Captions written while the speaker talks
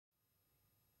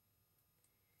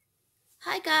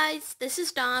Hi guys, this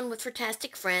is Dawn with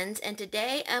Furtastic Friends, and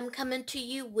today I'm coming to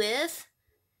you with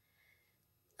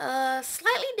a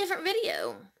slightly different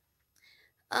video.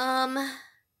 I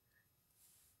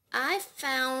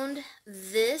found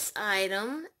this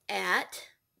item at,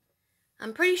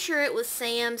 I'm pretty sure it was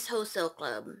Sam's Wholesale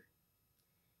Club.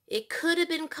 It could have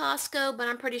been Costco, but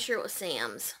I'm pretty sure it was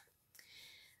Sam's.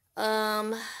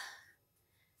 A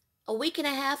week and a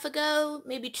half ago,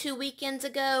 maybe 2 weekends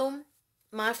ago,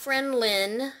 my friend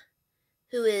Lynn,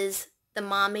 who is the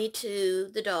mommy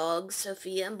to the dogs,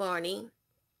 Sophia and Barney,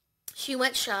 she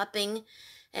went shopping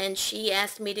and she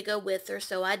asked me to go with her,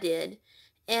 so I did.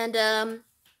 And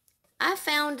I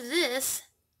found this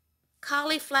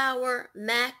cauliflower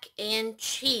mac and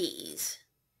cheese.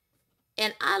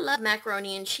 And I love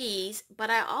macaroni and cheese, but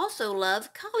I also love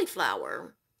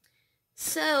cauliflower.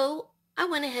 So I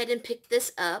went ahead and picked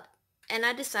this up and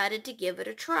I decided to give it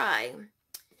a try.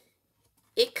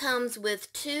 It comes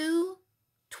with two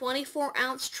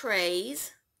 24-ounce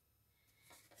trays,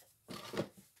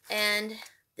 and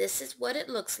this is what it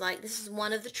looks like. This is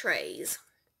one of the trays.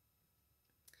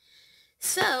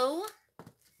 So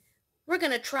we're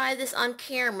going to try this on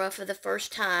camera for the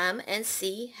first time and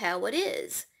see how it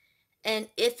is. And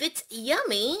if it's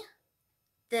yummy,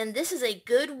 then this is a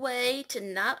good way to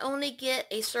not only get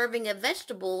a serving of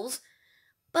vegetables,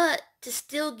 but to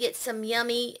still get some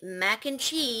yummy mac and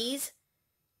cheese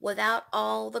without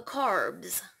all the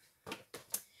carbs.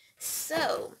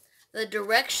 So the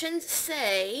directions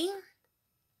say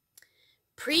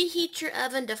preheat your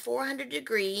oven to 400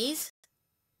 degrees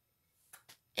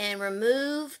and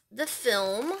remove the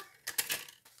film.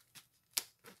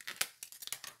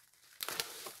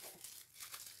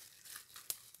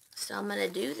 So I'm going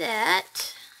to do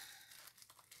that.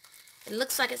 It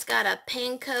looks like it's got a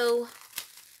panko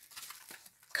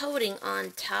coating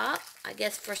on top, I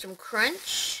guess for some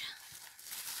crunch.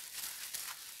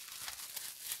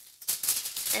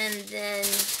 And then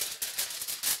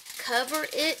cover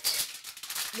it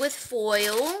with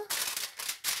foil.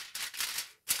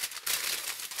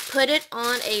 Put it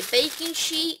on a baking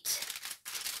sheet.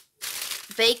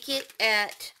 Bake it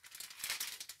at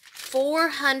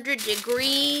 400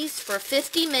 degrees for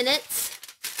 50 minutes.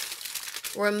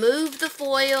 Remove the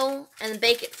foil and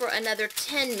bake it for another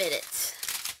 10 minutes.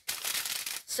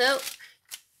 So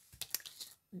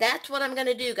that's what I'm going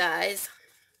to do, guys.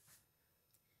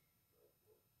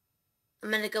 I'm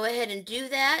going to go ahead and do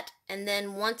that, and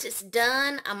then once it's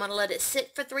done, I'm going to let it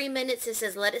sit for 3 minutes. It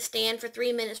says let it stand for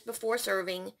 3 minutes before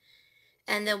serving.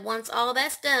 And then once all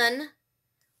that's done,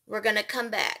 we're going to come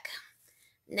back.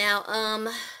 Now,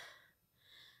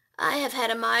 I have had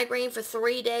a migraine for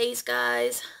 3 days,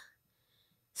 guys.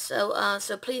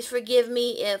 So please forgive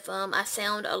me if I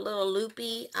sound a little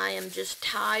loopy. I am just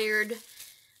tired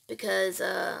because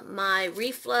my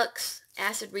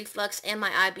acid reflux, and my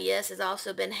IBS has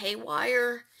also been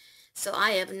haywire. So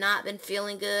I have not been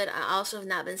feeling good. I also have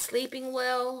not been sleeping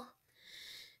well.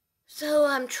 So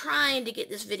I'm trying to get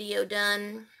this video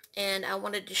done, and I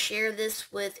wanted to share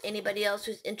this with anybody else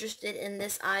who's interested in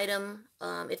this item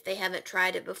if they haven't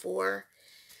tried it before.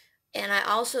 And I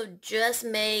also just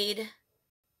made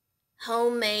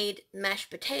homemade mashed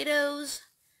potatoes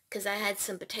because I had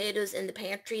some potatoes in the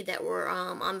pantry that were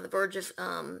on the verge of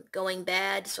going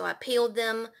bad. So I peeled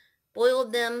them,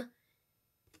 boiled them,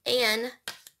 and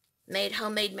made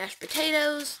homemade mashed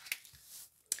potatoes.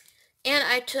 And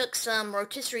I took some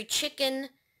rotisserie chicken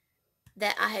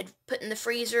that I had put in the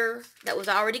freezer that was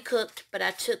already cooked, but I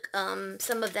took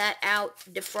some of that out,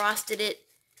 defrosted it,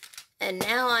 and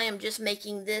now I am just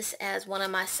making this as one of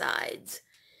my sides.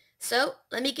 So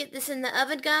let me get this in the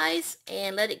oven, guys,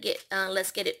 and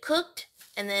let's get it cooked,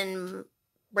 and then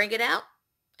bring it out,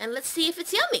 and let's see if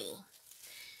it's yummy.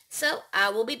 So I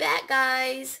will be back,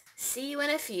 guys. See you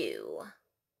in a few.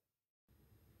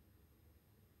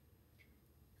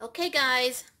 Okay,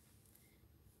 guys,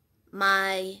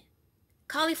 my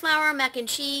cauliflower mac and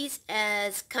cheese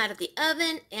has come out of the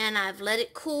oven, and I've let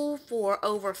it cool for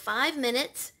over 5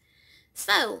 minutes.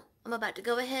 So I'm about to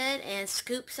go ahead and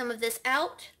scoop some of this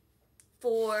out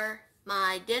for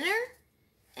my dinner,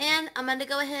 and I'm going to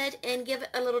go ahead and give it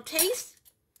a little taste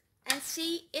and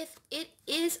see if it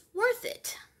is worth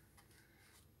it.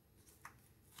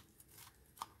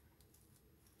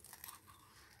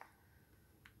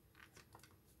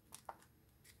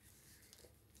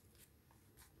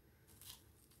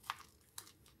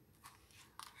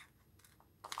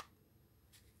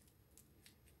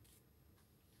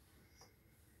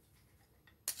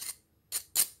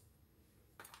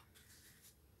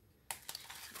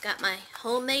 Got my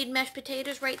homemade mashed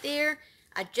potatoes right there.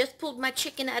 I just pulled my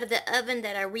chicken out of the oven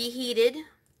that I reheated.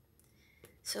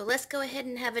 So let's go ahead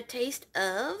and have a taste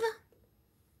of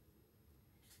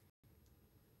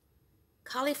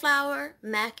cauliflower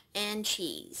mac and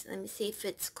cheese. Let me see if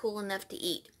it's cool enough to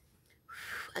eat.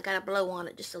 I gotta blow on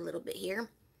it just a little bit here.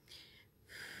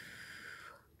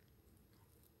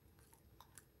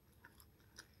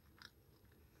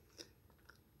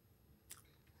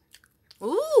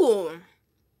 Ooh,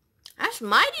 that's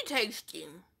mighty tasty.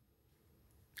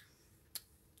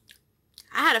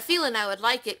 I had a feeling I would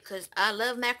like it because I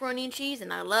love macaroni and cheese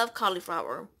and I love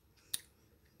cauliflower.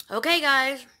 Okay,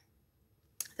 guys,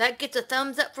 that gets a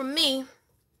thumbs up from me.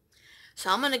 So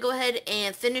I'm going to go ahead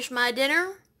and finish my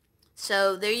dinner.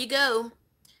 So there you go.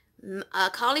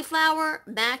 Cauliflower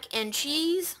mac and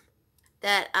cheese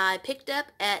that I picked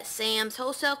up at Sam's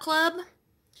Wholesale Club.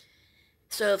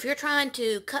 So if you're trying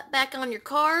to cut back on your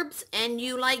carbs and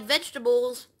you like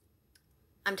vegetables,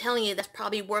 I'm telling you, that's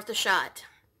probably worth a shot.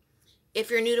 If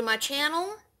you're new to my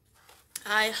channel,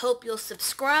 I hope you'll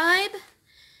subscribe.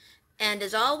 And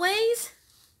as always,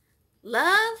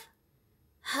 love,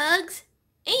 hugs,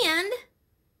 and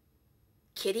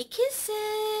kitty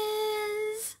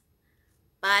kisses.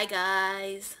 Bye,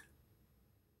 guys.